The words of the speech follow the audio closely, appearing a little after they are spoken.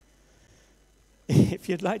If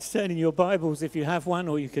you'd like to turn in your Bibles, if you have one,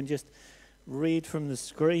 or you can just read from the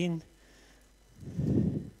screen.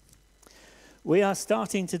 We are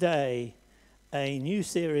starting today a new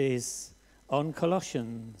series on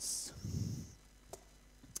Colossians.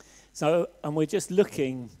 And we're just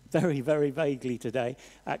looking very, very vaguely today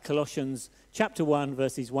at Colossians chapter 1,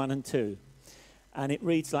 verses 1 and 2. And it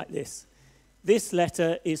reads like this. This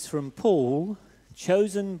letter is from Paul,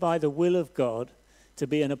 chosen by the will of God to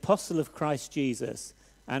be an apostle of Christ Jesus,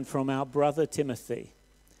 and from our brother Timothy.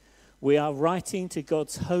 We are writing to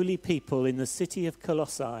God's holy people in the city of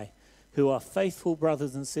Colossae, who are faithful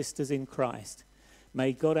brothers and sisters in Christ.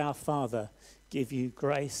 May God our Father give you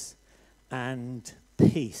grace and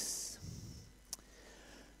peace.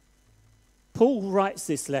 Paul writes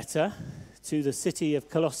this letter to the city of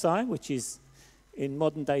Colossae, which is in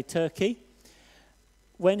modern-day Turkey,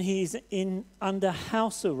 when he's under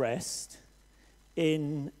house arrest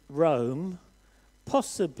in Rome,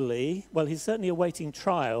 possibly, well, he's certainly awaiting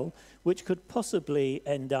trial, which could possibly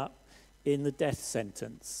end up in the death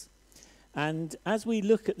sentence. And as we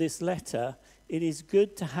look at this letter, it is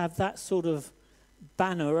good to have that sort of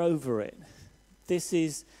banner over it. This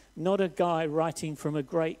is not a guy writing from a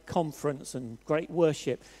great conference and great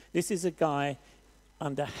worship. This is a guy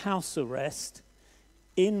under house arrest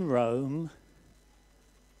in Rome,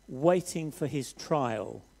 waiting for his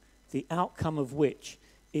trial, the outcome of which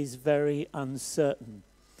is very uncertain.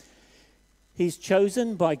 He's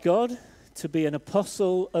chosen by God to be an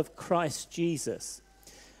apostle of Christ Jesus.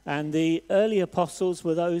 And the early apostles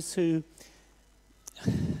were those who,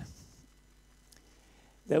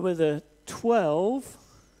 there were the 12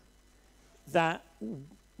 that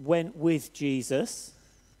went with Jesus.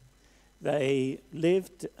 They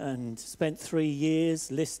lived and spent 3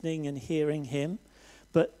 years listening and hearing him.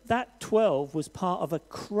 But that 12 was part of a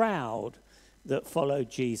crowd that followed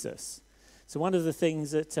Jesus. So one of the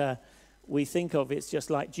things that we think of, it's just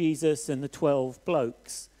like Jesus and the 12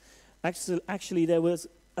 blokes. Actually, there was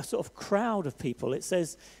a sort of crowd of people. It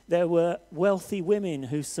says there were wealthy women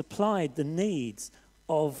who supplied the needs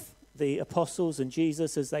of the apostles and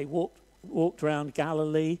Jesus as they walked around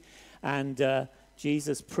Galilee. And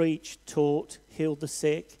Jesus preached, taught, healed the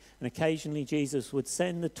sick. And occasionally Jesus would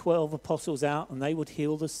send the 12 apostles out and they would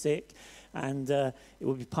heal the sick, and it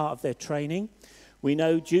would be part of their training. We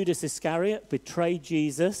know Judas Iscariot betrayed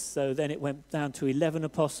Jesus, so then it went down to 11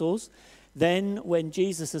 apostles. Then when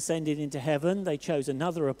Jesus ascended into heaven, they chose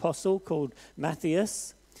another apostle called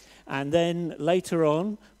Matthias. And then later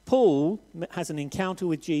on, Paul has an encounter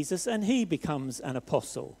with Jesus and he becomes an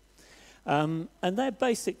apostle. And they're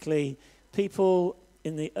basically people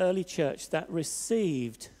in the early church that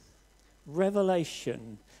received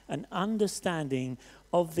revelation and understanding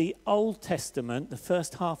of the Old Testament, the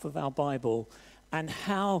first half of our Bible, and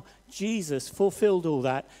how Jesus fulfilled all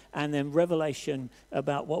that, and then revelation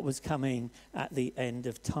about what was coming at the end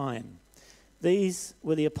of time. These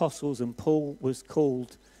were the apostles, and Paul was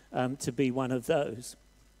called to be one of those.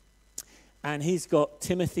 And he's got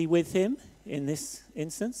Timothy with him in this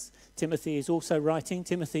instance. Timothy is also writing.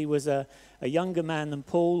 Timothy was a younger man than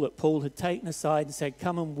Paul that Paul had taken aside and said,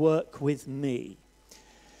 come and work with me.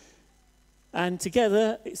 And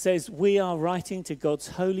together it says, we are writing to God's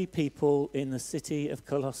holy people in the city of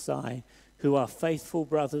Colossae, who are faithful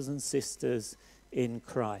brothers and sisters in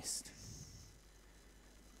Christ.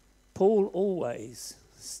 Paul always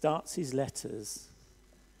starts his letters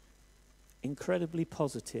incredibly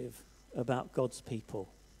positive about God's people.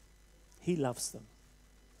 He loves them.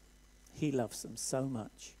 He loves them so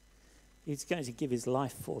much. He's going to give his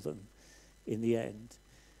life for them in the end.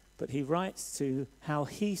 But he writes to how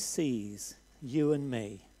he sees you and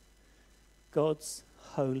me, God's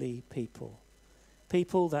holy people.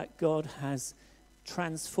 People that God has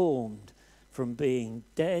transformed from being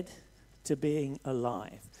dead to being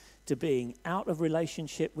alive, to being out of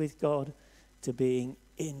relationship with God, to being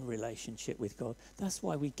in relationship with God. That's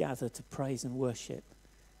why we gather to praise and worship.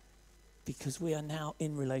 Because we are now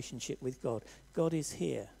in relationship with God. God is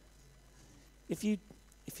here. If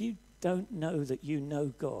you don't know that you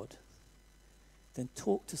know God, then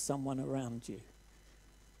talk to someone around you.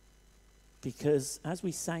 Because as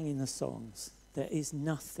we sang in the songs, there is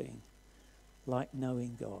nothing like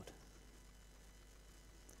knowing God.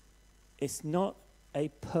 It's not a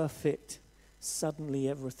perfect, suddenly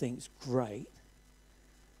everything's great,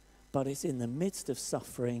 but it's in the midst of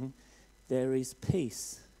suffering, there is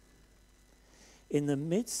peace. In the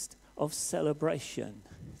midst of celebration,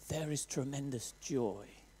 there is tremendous joy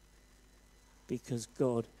because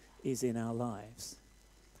God is in our lives.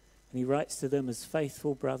 And he writes to them as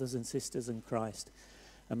faithful brothers and sisters in Christ.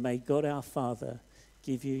 And may God our Father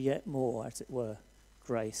give you yet more, as it were,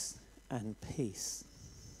 grace and peace.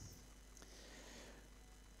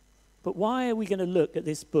 But why are we going to look at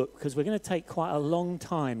this book? Because we're going to take quite a long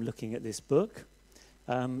time looking at this book.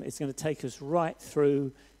 It's going to take us right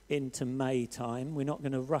through into May time. We're not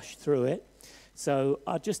going to rush through it. So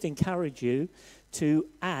I just encourage you to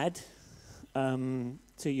add to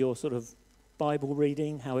your sort of Bible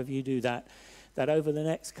reading, however you do that, that over the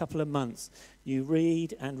next couple of months you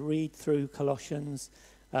read through Colossians.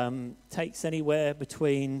 Takes anywhere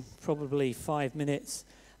between probably 5 minutes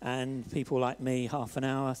and people like me, half an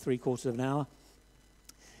hour, 3/4 of an hour.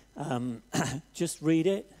 Just read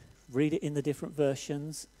it in the different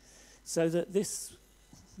versions, so that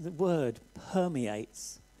the word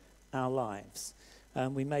permeates our lives.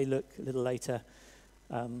 We may look a little later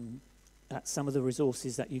at some of the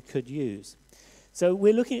resources that you could use. So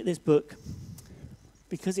we're looking at this book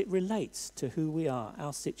because it relates to who we are,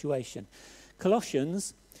 our situation.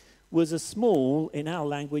 Colossians was a small, in our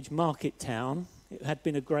language, market town. It had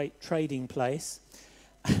been a great trading place,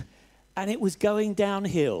 and it was going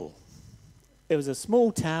downhill. It was a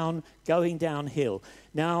small town going downhill.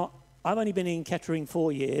 Now, I've only been in Kettering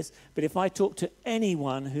 4 years, but if I talk to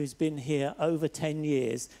anyone who's been here over 10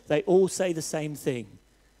 years, they all say the same thing.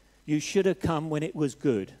 You should have come when it was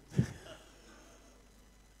good.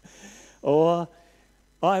 Or,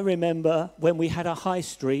 I remember when we had a high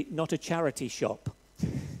street, not a charity shop.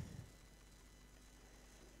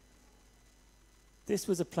 This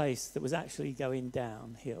was a place that was actually going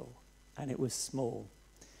downhill, and it was small.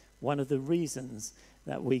 One of the reasons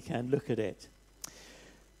that we can look at it.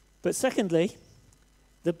 But secondly,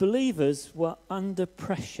 the believers were under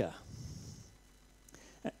pressure.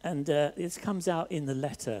 And this comes out in the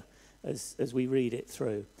letter as we read it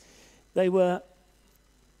through. They were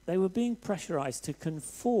being pressurized to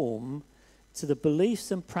conform to the beliefs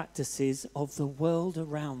and practices of the world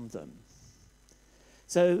around them.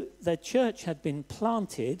 So the church had been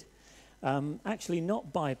planted, actually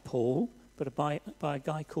not by Paul, but by a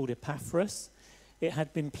guy called Epaphras. It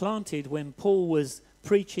had been planted when Paul was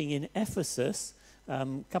preaching in Ephesus,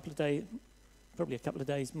 probably a couple of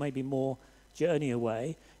days, maybe more, journey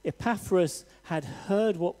away. Epaphras had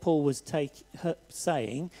heard what Paul was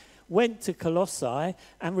saying, went to Colossae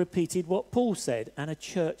and repeated what Paul said, and a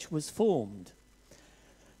church was formed.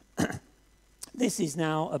 This is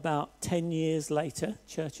now about 10 years later.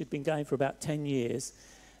 Church had been going for about 10 years.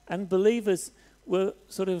 And believers were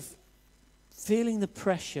sort of feeling the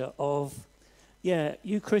pressure of, yeah,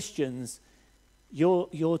 you Christians,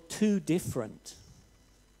 you're too different.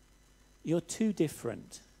 You're too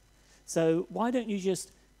different. So why don't you just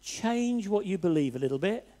change what you believe a little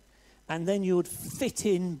bit, and then you would fit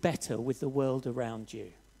in better with the world around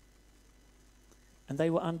you. And they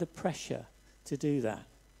were under pressure to do that.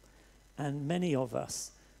 And many of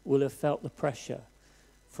us will have felt the pressure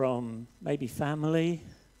from maybe family,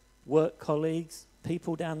 work colleagues,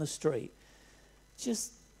 people down the street.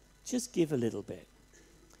 Just give a little bit.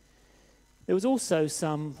 There was also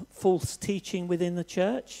some false teaching within the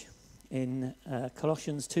church. In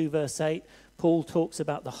Colossians 2 verse 8, Paul talks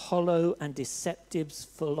about the hollow and deceptive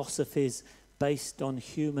philosophies based on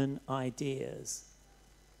human ideas.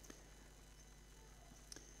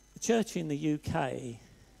 The church in the UK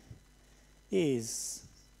is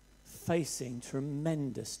facing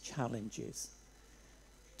tremendous challenges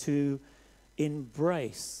to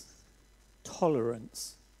embrace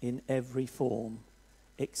tolerance in every form,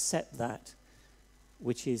 except that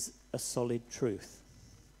which is a solid truth.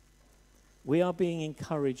 We are being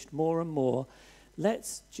encouraged more and more.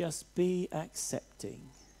 Let's just be accepting.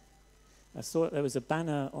 I saw there was a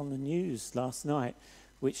banner on the news last night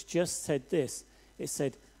which just said this. It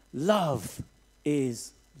said, "Love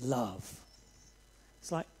is love."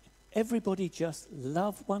 It's like everybody just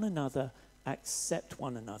love one another, accept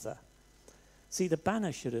one another. See, the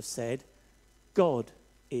banner should have said, "God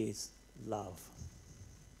is love."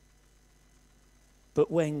 But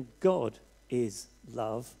when God is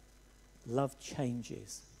love, love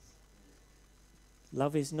changes.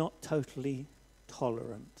 Love is not totally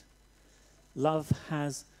tolerant. Love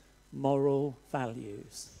has moral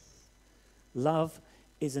values. Love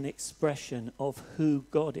is an expression of who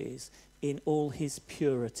God is in all his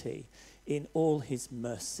purity, in all his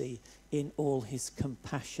mercy, in all his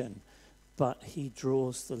compassion. But he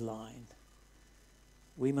draws the line.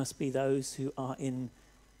 We must be those who are in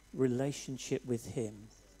relationship with him.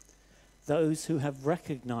 Those who have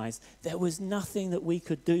recognized there was nothing that we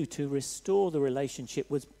could do to restore the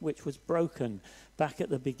relationship which was broken back at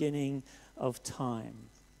the beginning of time.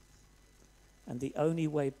 And the only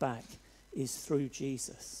way back is through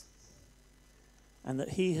Jesus. and that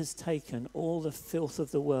he has taken all the filth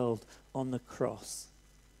of the world on the cross,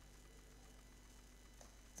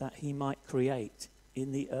 that he might create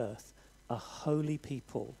in the earth a holy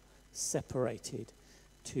people separated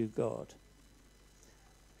to God.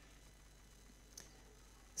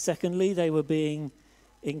 Secondly, they were being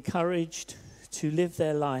encouraged to live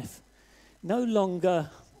their life no longer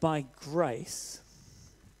by grace,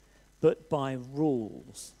 but by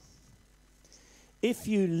rules. If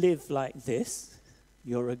you live like this,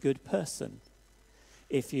 you're a good person.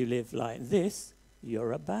 If you live like this,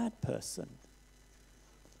 you're a bad person.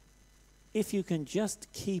 If you can just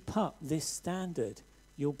keep up this standard,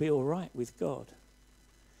 you'll be all right with God.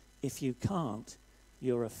 If you can't,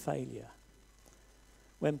 you're a failure.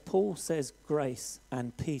 When Paul says grace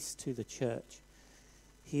and peace to the church,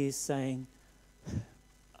 he is saying,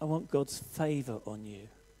 I want God's favor on you.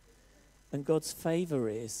 And God's favor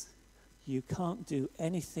is, you can't do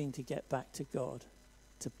anything to get back to God,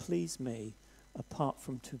 to please me, apart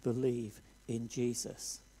from to believe in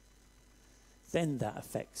Jesus. Then that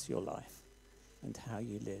affects your life and how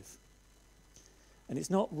you live. And it's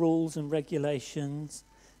not rules and regulations.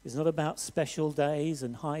 It's not about special days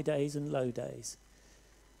and high days and low days.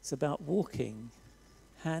 It's about walking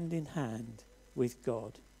hand in hand with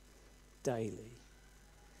God daily.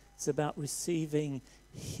 It's about receiving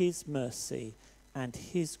his mercy and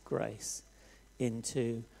his grace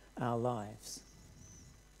into our lives.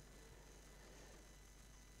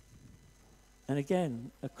 And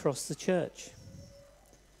again, across the church,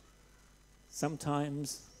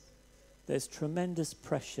 sometimes there's tremendous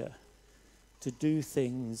pressure to do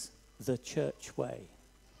things the church way,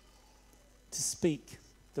 to speak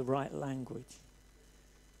the right language,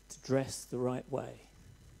 to dress the right way.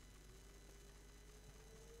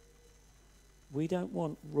 We don't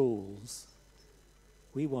want rules.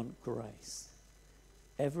 We want grace.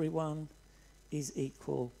 Everyone is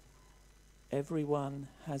equal. Everyone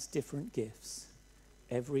has different gifts.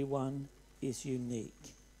 Everyone is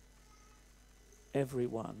unique.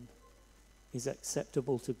 Everyone is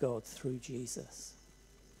acceptable to God through Jesus.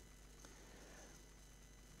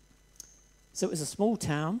 So it was a small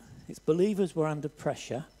town. Its believers were under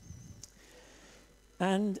pressure.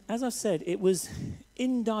 And as I said, it was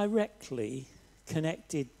indirectly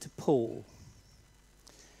connected to Paul.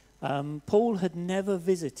 Paul had never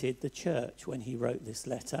visited the church when he wrote this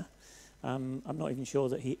letter. I'm not even sure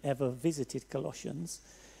that he ever visited Colossians.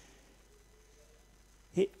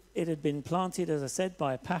 It had been planted, as I said,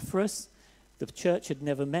 by Epaphras. The church had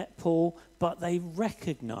never met Paul, but they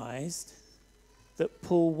recognized that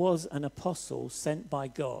Paul was an apostle sent by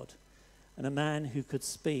God and a man who could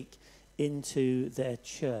speak into their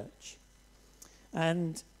church.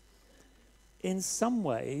 And in some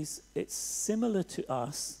ways, it's similar to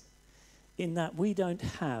us in that we don't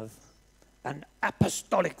have an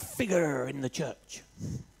apostolic figure in the church,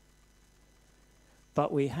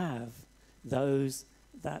 but we have those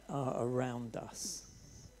that are around us.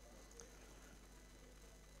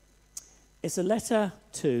 It's a letter,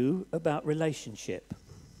 too, about relationship.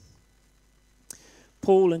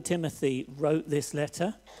 Paul and Timothy wrote this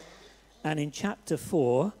letter, and in chapter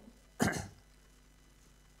 4,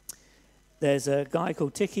 there's a guy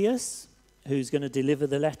called Tychicus who's going to deliver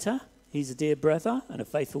the letter. He's a dear brother and a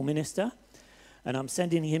faithful minister, and I'm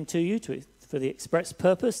sending him to you for the express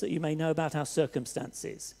purpose that you may know about our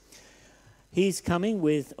circumstances. He's coming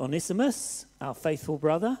with Onesimus, our faithful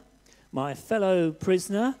brother. My fellow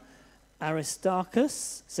prisoner,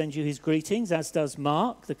 Aristarchus, sends you his greetings, as does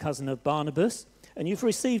Mark, the cousin of Barnabas. And you've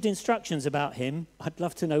received instructions about him. I'd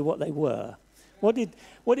love to know what they were. What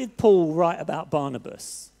did Paul write about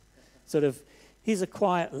Barnabas? Sort of, he's a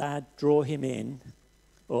quiet lad, draw him in.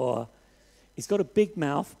 Or, he's got a big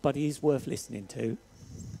mouth, but he's worth listening to.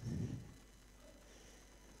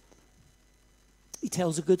 He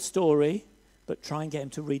tells a good story, but try and get him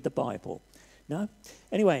to read the Bible. No?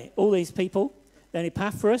 Anyway, all these people. Then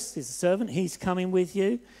Epaphras is a servant. He's coming with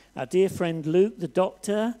you. Our dear friend Luke, the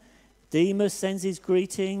doctor. Demas sends his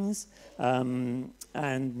greetings. And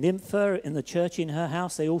Nympha in the church in her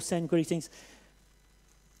house, they all send greetings.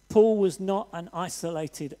 Paul was not an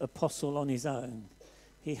isolated apostle on his own.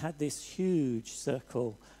 He had this huge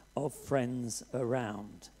circle of friends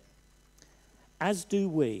around. As do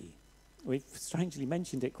we. We've strangely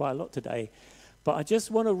mentioned it quite a lot today. But I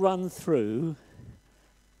just want to run through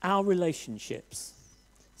our relationships.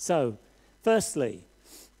 So, firstly,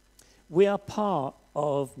 we are part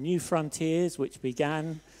of New Frontiers, which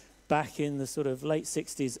began back in the sort of late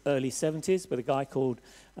 60s, early 70s with a guy called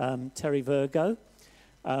Terry Virgo.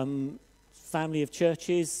 Family of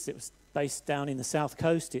churches. It was based down in the South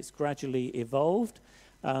Coast. It's gradually evolved.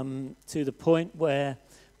 to the point where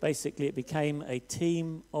basically it became a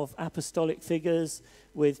team of apostolic figures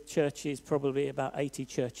with churches, probably about 80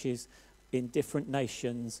 churches in different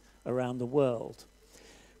nations around the world.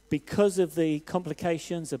 Because of the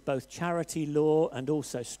complications of both charity law and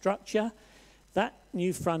also structure, that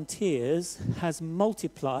New Frontiers has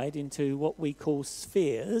multiplied into what we call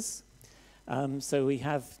spheres. So we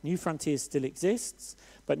have New Frontiers still exists,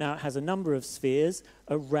 but now it has a number of spheres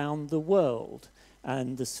around the world.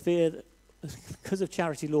 And the sphere, because of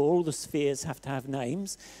charity law, all the spheres have to have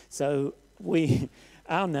names. So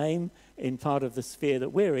our name in part of the sphere that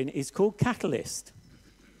we're in is called Catalyst.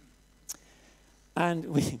 And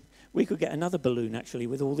we could get another balloon, actually,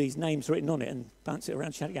 with all these names written on it and bounce it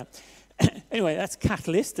around, shout it out. Anyway, that's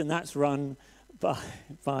Catalyst, and that's run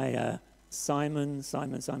by Simon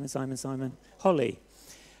Holly.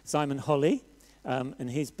 Simon Holly, and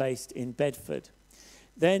he's based in Bedford.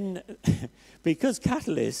 Then, because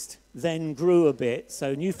Catalyst then grew a bit,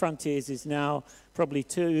 so New Frontiers is now probably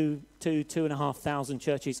 2,500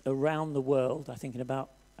 churches around the world, I think in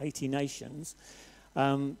about 80 nations.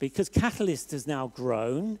 Because Catalyst has now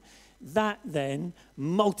grown, that then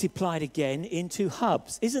multiplied again into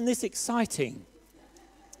hubs. Isn't this exciting?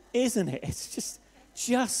 Isn't it? It's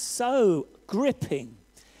just so gripping.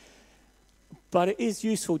 But it is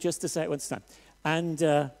useful just to say it once time.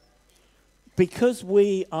 And because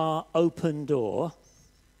we are Open Door,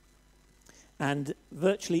 and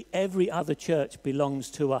virtually every other church belongs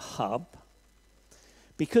to a hub,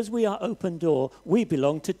 because we are Open Door, we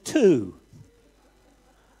belong to two.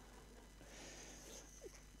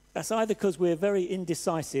 That's either because we're very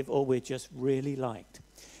indecisive or we're just really liked.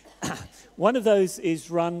 One of those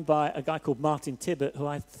is run by a guy called Martin Tibbett, who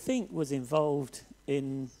I think was involved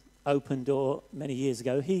in Open Door many years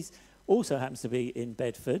ago. He also happens to be in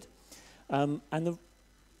Bedford. And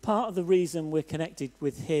part of the reason we're connected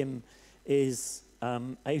with him is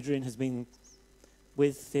Adrian has been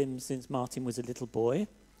with him since Martin was a little boy.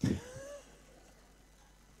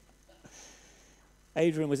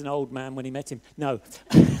 Adrian was an old man when he met him. No.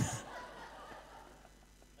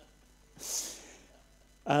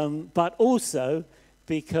 But also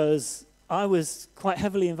because I was quite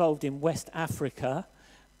heavily involved in West Africa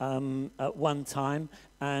at one time,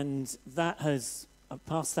 and that has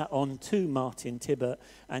passed that on to Martin Tibbett,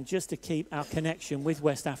 and just to keep our connection with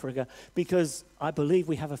West Africa, because I believe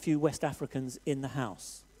we have a few West Africans in the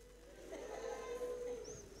house.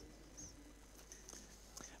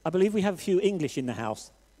 I believe we have a few English in the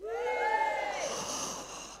house.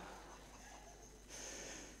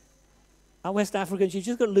 Our West Africans, you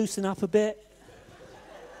just got to loosen up a bit.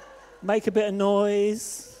 Make a bit of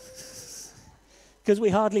noise. Because we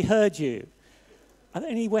hardly heard you. Are there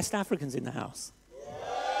any West Africans in the house?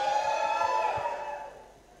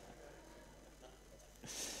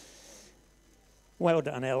 Well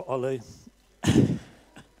done, Olu.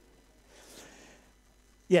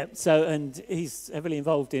 Yeah, so, and he's heavily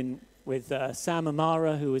involved with Sam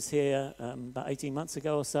Amara, who was here about 18 months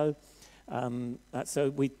ago or so. So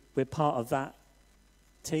we're part of that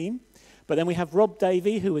team. But then we have Rob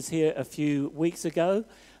Davey, who was here a few weeks ago.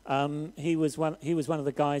 He was one of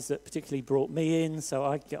the guys that particularly brought me in, so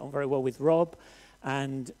I get on very well with Rob.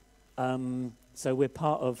 And so we're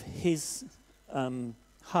part of his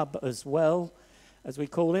hub as well, as we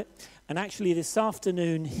call it. And actually this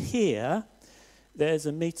afternoon here, there's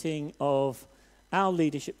a meeting of our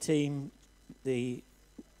leadership team, the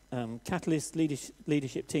Catalyst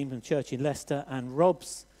leadership team from Church in Leicester, and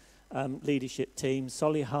Rob's leadership team,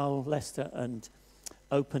 Solihull, Leicester, and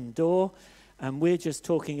Open Door. And we're just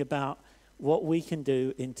talking about what we can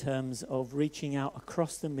do in terms of reaching out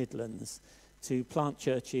across the Midlands to plant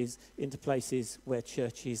churches into places where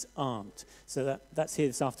churches aren't. So that's here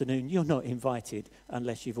this afternoon. You're not invited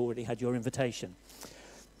unless you've already had your invitation.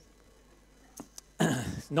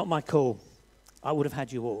 Not my call. I would have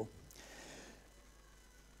had you all.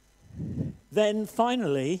 Then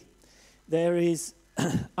finally, there is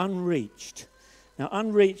Unreached. Now,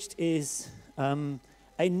 Unreached is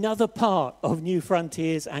another part of New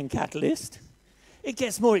Frontiers and Catalyst. It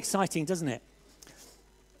gets more exciting, doesn't it?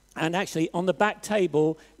 And actually, on the back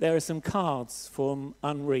table, there are some cards from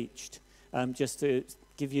Unreached, just to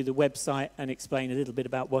give you the website and explain a little bit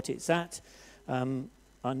about what it's at.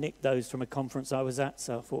 I nicked those from a conference I was at,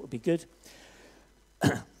 so I thought it would be good.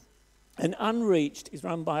 And Unreached is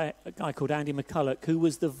run by a guy called Andy McCulloch, who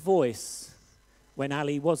was the voice when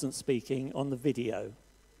Ali wasn't speaking on the video.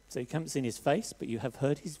 So you haven't seen his face, but you have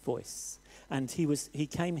heard his voice. And he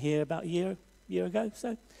came here about a year ago,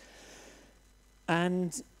 so.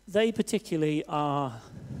 And they particularly are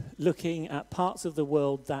looking at parts of the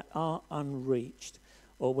world that are unreached,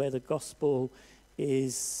 or where the gospel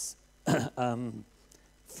is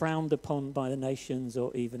frowned upon by the nations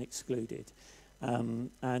or even excluded.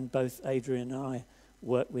 And both Adrian and I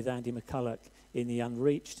work with Andy McCulloch in the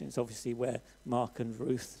Unreached. It's obviously where Mark and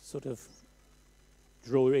Ruth sort of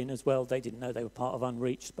draw in as well. They didn't know they were part of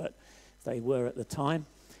Unreached, but they were at the time.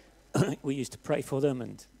 We used to pray for them,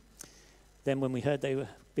 and then when we heard they were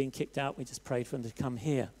being kicked out, we just prayed for them to come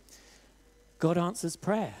here. God answers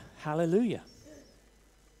prayer. Hallelujah.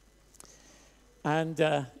 And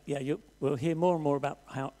we'll hear more and more about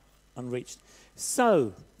how Unreached.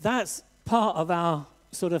 So that's part of our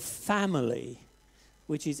sort of family,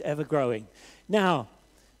 which is ever growing. Now,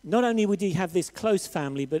 not only would you have this close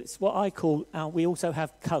family, but it's what I call, we also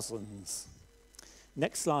have cousins.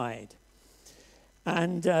 Next slide.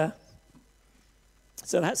 And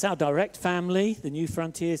so that's our direct family, the New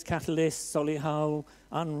Frontiers, Catalyst, Solihull,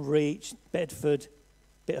 Unreached, Bedford,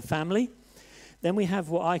 bit of family. Then we have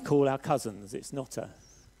what I call our cousins. It's not a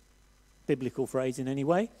biblical phrase in any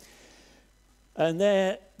way. And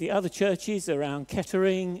they're the other churches around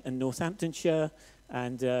Kettering and Northamptonshire,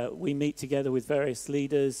 and we meet together with various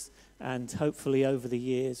leaders, and hopefully over the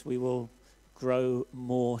years we will grow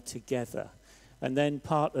more together. And then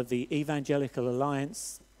part of the Evangelical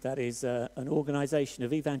Alliance, that is an organisation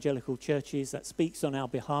of evangelical churches that speaks on our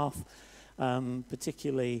behalf,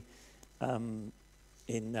 particularly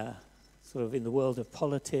in sort of in the world of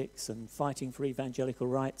politics and fighting for evangelical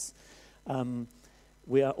rights.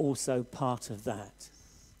 We are also part of that.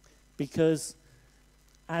 Because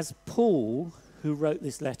as Paul, who wrote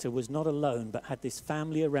this letter, was not alone but had this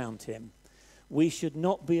family around him, we should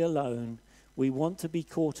not be alone. We want to be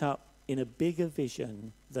caught up in a bigger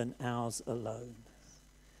vision than ours alone.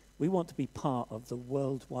 We want to be part of the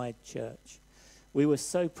worldwide church. We were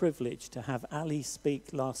so privileged to have Ali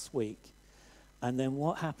speak last week. And then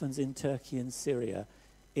what happens in Turkey and Syria,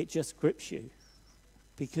 it just grips you.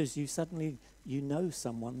 Because you know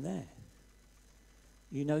someone there.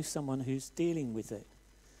 You know someone who's dealing with it.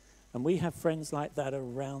 And we have friends like that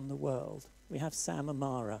around the world. We have Sam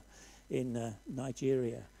Amara in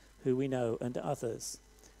Nigeria, who we know, and others.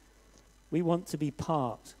 We want to be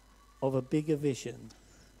part of a bigger vision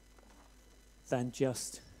than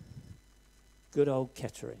just good old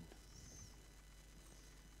Kettering.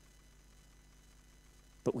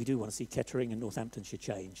 But we do want to see Kettering and Northamptonshire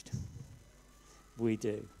changed. We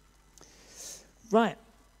do. Right.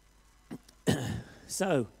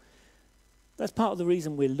 So, that's part of the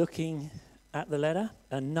reason we're looking at the letter.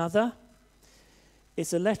 Another,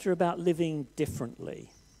 it's a letter about living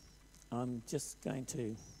differently. I'm just going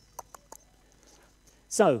to...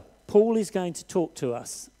 So, Paul is going to talk to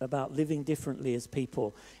us about living differently as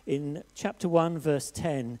people. In chapter 1, verse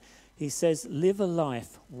 10, he says, live a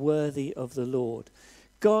life worthy of the Lord.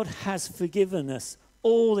 God has forgiven us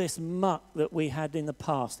all this muck that we had in the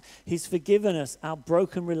past. He's forgiven us our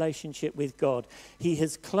broken relationship with God. He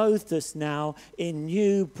has clothed us now in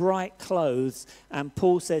new, bright clothes. And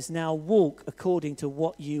Paul says, now walk according to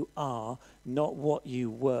what you are, not what you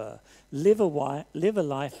were. Live a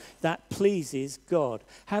life that pleases God.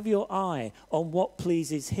 Have your eye on what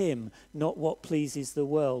pleases him, not what pleases the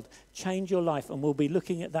world. Change your life, and we'll be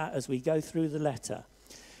looking at that as we go through the letter.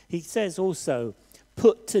 He says also,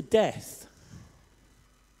 put to death.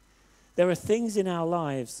 There are things in our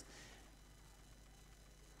lives,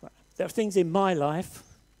 there are things in my life,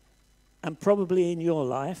 and probably in your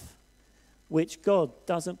life, which God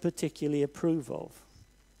doesn't particularly approve of.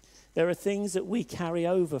 There are things that we carry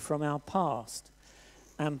over from our past.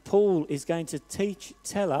 And Paul is going to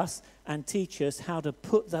tell us and teach us how to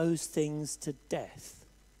put those things to death.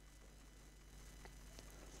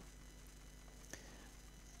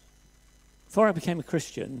 Before I became a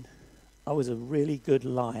Christian, I was a really good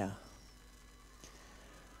liar.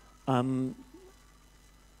 I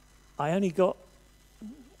only got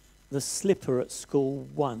the slipper at school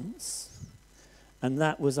once, and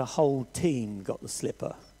that was a whole team got the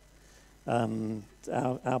slipper.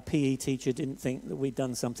 Our PE teacher didn't think that we'd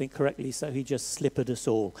done something correctly, so he just slippered us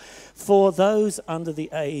all. For those under the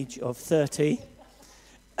age of 30,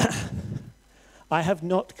 I have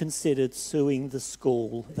not considered suing the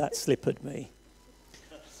school that slippered me.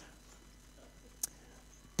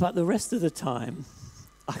 But the rest of the time,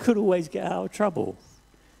 I could always get out of trouble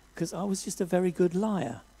because I was just a very good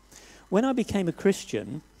liar. When I became a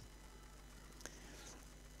Christian,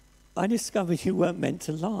 I discovered you weren't meant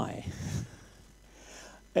to lie.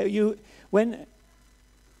 When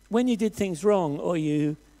you did things wrong, or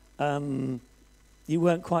you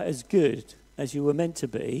weren't quite as good as you were meant to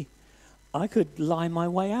be, I could lie my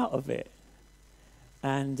way out of it.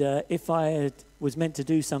 And if was meant to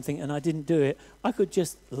do something and I didn't do it, I could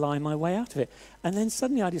just lie my way out of it. And then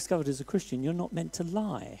suddenly I discovered as a Christian, you're not meant to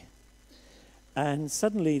lie. And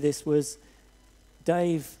suddenly this was,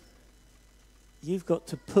 Dave, you've got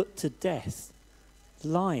to put to death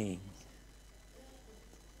lying.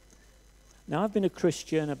 Now, I've been a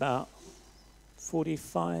Christian about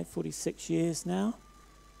 45, 46 years now.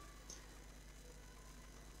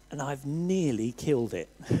 And I've nearly killed it.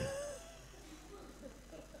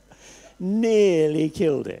 Nearly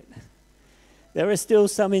killed it. There are still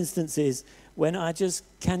some instances when I just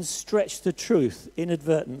can stretch the truth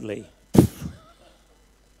inadvertently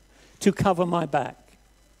to cover my back.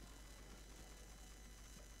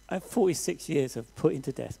 I have 46 years of putting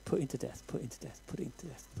to death, putting to death, putting to death, putting to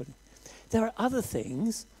death, putting. There are other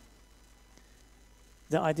things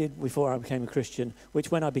that I did before I became a Christian,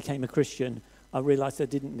 which when I became a Christian, I realized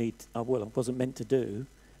I wasn't meant to do,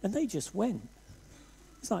 and they just went.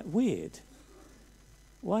 It's like weird.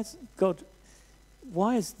 Why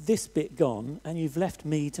is this bit gone and you've left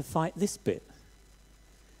me to fight this bit?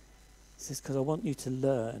 He says, because I want you to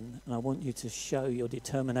learn and I want you to show your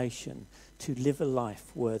determination to live a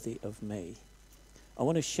life worthy of me. I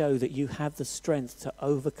want to show that you have the strength to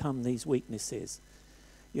overcome these weaknesses.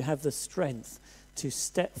 You have the strength to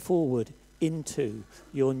step forward into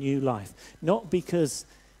your new life. Not because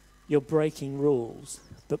you're breaking rules,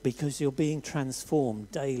 but because you're being transformed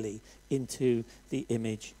daily into the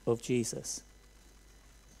image of Jesus.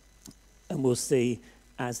 And we'll see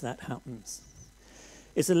as that happens.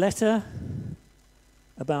 It's a letter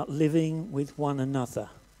about living with one another.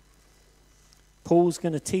 Paul's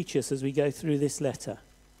going to teach us as we go through this letter.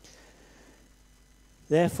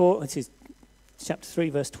 Therefore, this is chapter 3,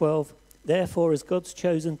 verse 12. Therefore, as God's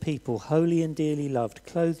chosen people, holy and dearly loved,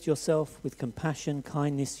 clothe yourself with compassion,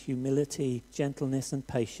 kindness, humility, gentleness, and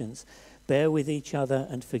patience. Bear with each other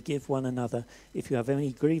and forgive one another. If you have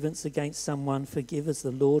any grievance against someone, forgive as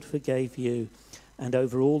the Lord forgave you. And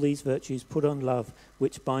over all these virtues, put on love,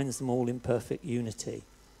 which binds them all in perfect unity.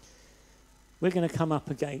 We're going to come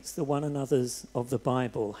up against the one another's of the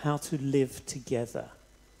Bible, how to live together,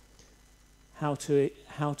 how to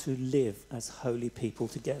live as holy people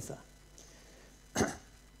together.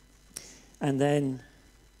 And then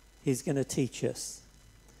he's going to teach us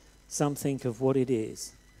something of what it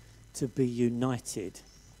is to be united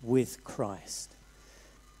with Christ,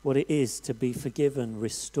 what it is to be forgiven,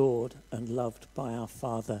 restored, and loved by our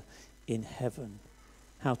Father in heaven,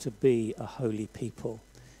 how to be a holy people.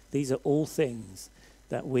 These are all things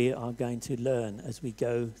that we are going to learn as we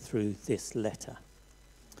go through this letter.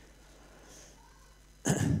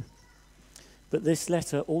 But this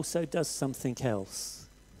letter also does something else.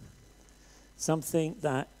 Something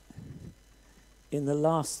that in the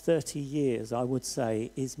last 30 years, I would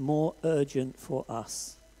say, is more urgent for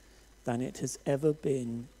us than it has ever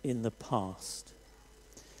been in the past.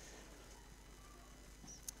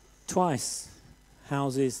 Twice,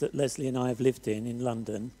 houses that Leslie and I have lived in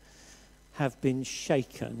London, have been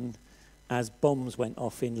shaken as bombs went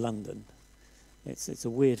off in London. It's a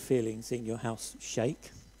weird feeling seeing your house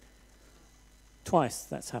shake. Twice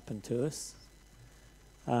that's happened to us.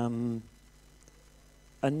 A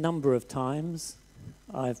number of times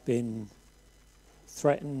I've been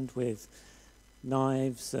threatened with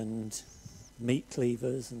knives and meat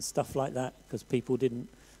cleavers and stuff like that because people didn't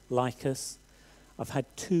like us. I've had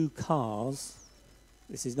 2 cars,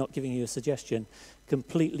 this is not giving you a suggestion,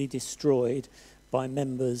 completely destroyed by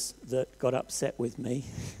members that got upset with me.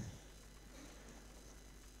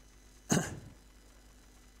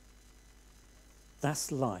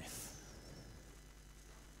 That's life.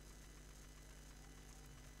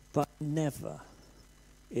 But never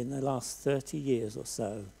in the last 30 years or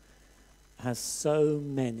so has so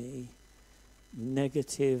many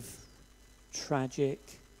negative, tragic,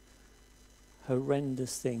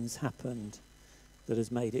 horrendous things happened that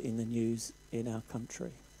has made it in the news in our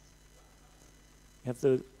country. You have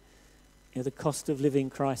the cost of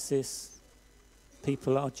living crisis.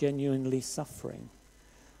 People are genuinely suffering,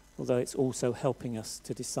 although it's also helping us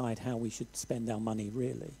to decide how we should spend our money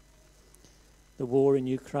really. The war in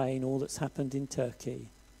Ukraine, all that's happened in Turkey.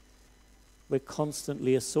 We're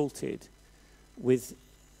constantly assaulted with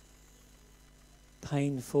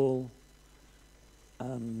painful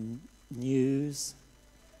news.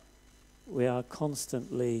 We are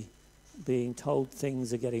constantly being told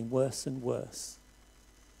things are getting worse and worse.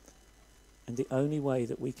 And the only way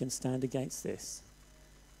that we can stand against this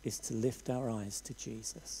is to lift our eyes to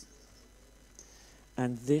Jesus.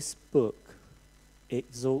 And this book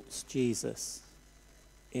exalts Jesus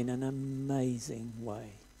in an amazing way.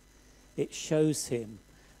 It shows him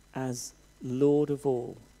as Lord of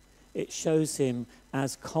all. It shows him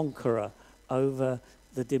as conqueror over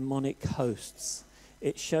the demonic hosts.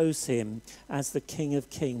 It shows him as the King of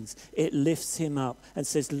Kings. It lifts him up and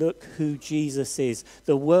says, look who Jesus is.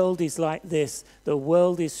 The world is like this. The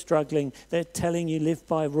world is struggling. They're telling you live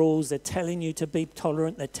by rules. They're telling you to be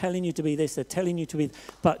tolerant. They're telling you to be this. They're telling you to be...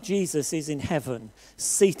 But Jesus is in heaven,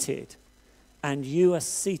 seated, and you are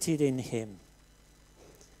seated in him.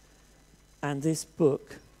 And this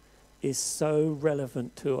book is so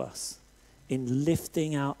relevant to us in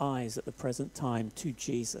lifting our eyes at the present time to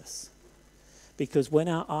Jesus. Because when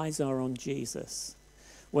our eyes are on Jesus,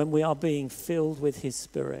 when we are being filled with his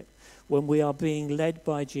Spirit, when we are being led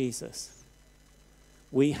by Jesus,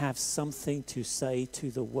 we have something to say to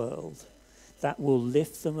the world that will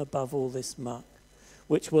lift them above all this muck,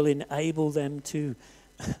 which will enable them to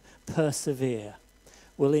persevere,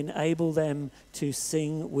 will enable them to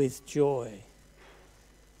sing with joy,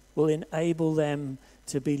 will enable them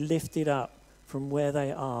to be lifted up from where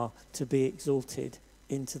they are to be exalted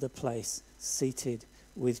into the place seated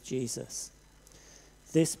with Jesus.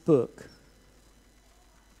 This book,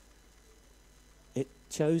 it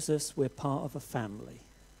shows us we're part of a family,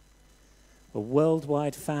 a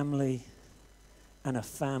worldwide family and a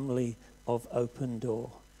family of open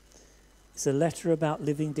door. It's a letter about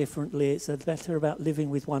living differently. It's a letter about living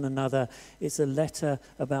with one another. It's a letter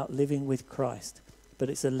about living with Christ. But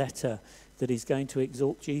it's a letter that is going to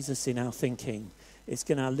exalt Jesus in our thinking. It's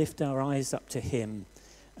going to lift our eyes up to him.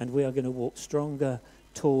 And we are going to walk stronger,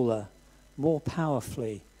 taller, more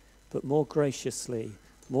powerfully, but more graciously,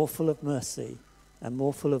 more full of mercy, and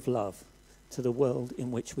more full of love to the world in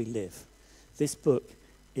which we live. This book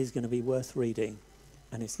is going to be worth reading,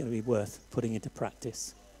 and it's going to be worth putting into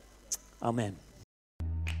practice. Amen.